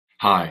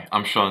Hi,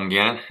 I'm Sean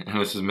Gannon,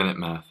 and this is Minute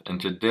Math, and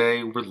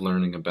today we're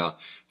learning about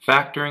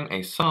factoring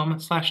a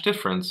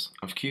sum/difference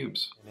of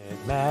cubes.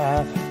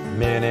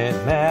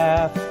 Minute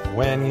Math,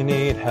 when you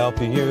need help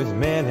you use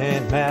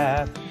Minute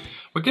Math.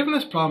 We're given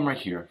this problem right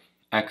here,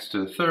 x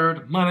to the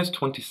third minus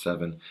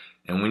 27,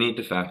 and we need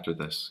to factor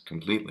this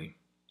completely.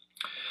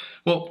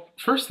 Well,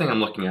 first thing I'm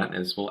looking at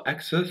is, well,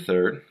 x to the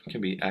third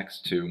can be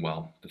x to,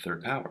 well, the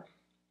third power.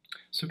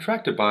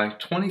 Subtracted by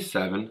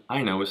 27,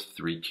 I know is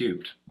 3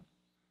 cubed.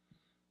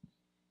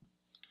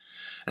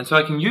 And so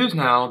I can use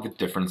now the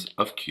difference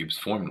of cubes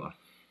formula.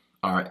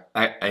 Our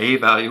a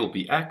value will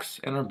be x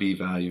and our b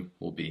value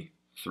will be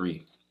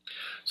 3.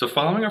 So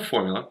following our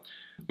formula,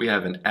 we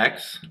have an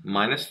x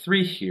minus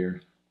 3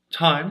 here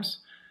times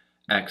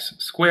x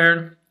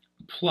squared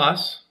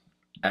plus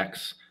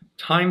x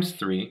times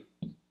 3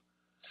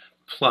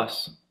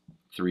 plus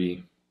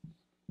 3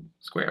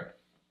 squared.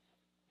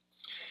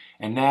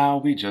 And now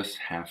we just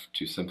have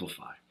to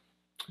simplify.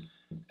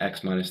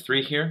 X minus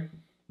 3 here,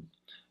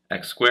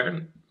 x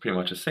squared, pretty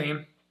much the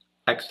same.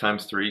 X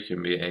times 3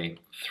 can be a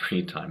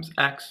 3 times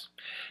x,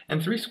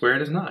 and 3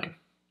 squared is 9.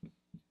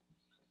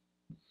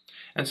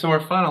 And so our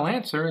final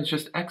answer is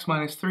just x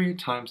minus 3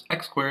 times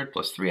x squared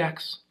plus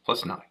 3x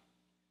plus 9.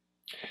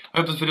 I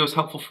hope this video was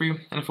helpful for you,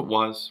 and if it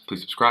was, please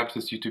subscribe to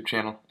this YouTube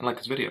channel and like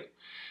this video.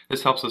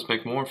 This helps us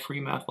make more free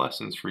math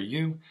lessons for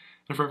you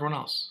and for everyone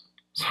else.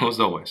 So as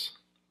always,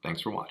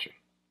 thanks for watching.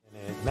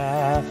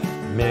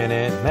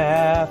 Minute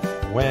Math,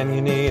 when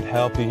you need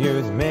help you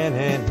use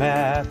Minute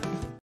Math.